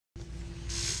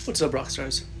What's up,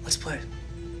 Rockstars? Let's play.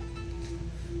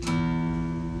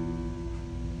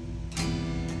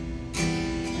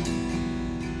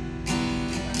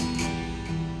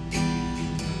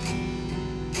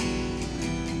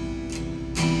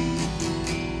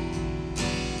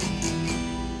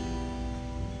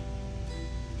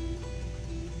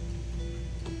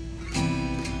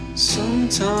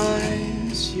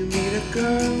 Sometimes you meet a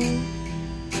girl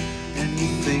and you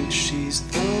think she's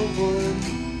the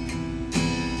one.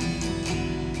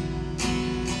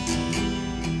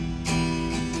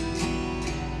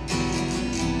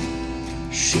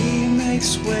 She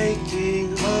makes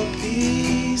waking up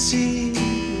easy,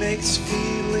 makes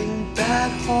feeling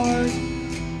bad hard.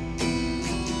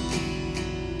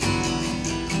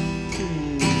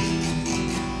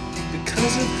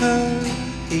 Because of her,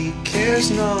 he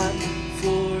cares not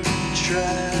for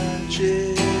tragedies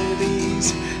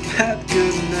that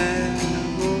good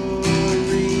memories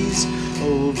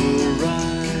override.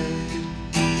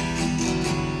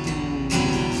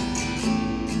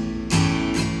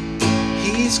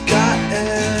 He's got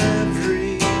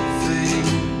everything,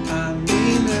 I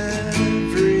mean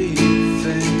everything.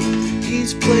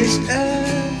 He's placed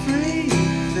everything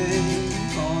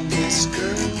on this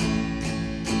girl.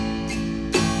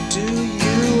 Do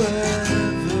you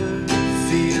ever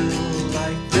feel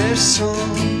like there's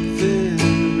something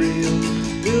real?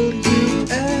 Will you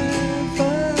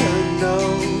ever know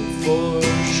for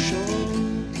sure?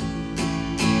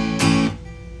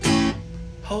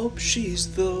 Hope she's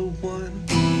the one.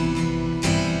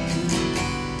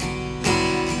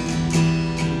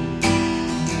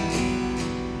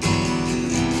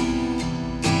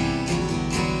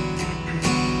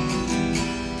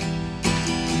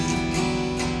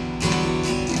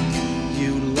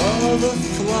 Love a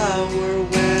flower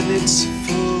when it's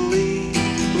fully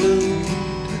bloomed,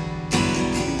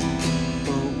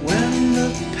 but when the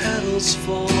petals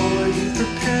fall, are you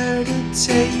prepared to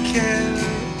take care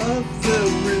of the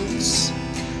roots?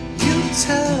 You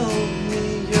tell me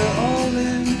you're all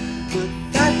in, but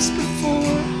that's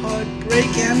before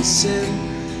heartbreak and sin.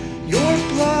 You're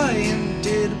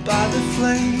blinded by the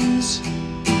flames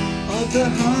of the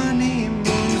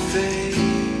honeymoon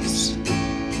phase.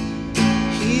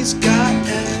 He's got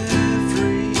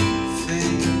everything,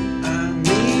 I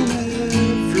mean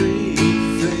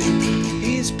everything.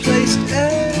 He's placed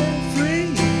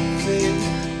everything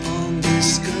on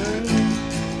this girl.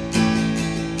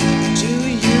 Do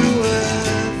you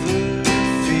ever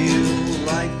feel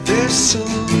like there's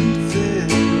something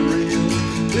real?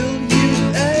 Will you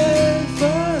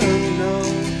ever know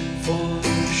for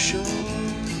sure?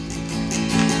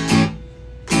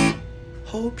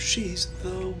 Hope she's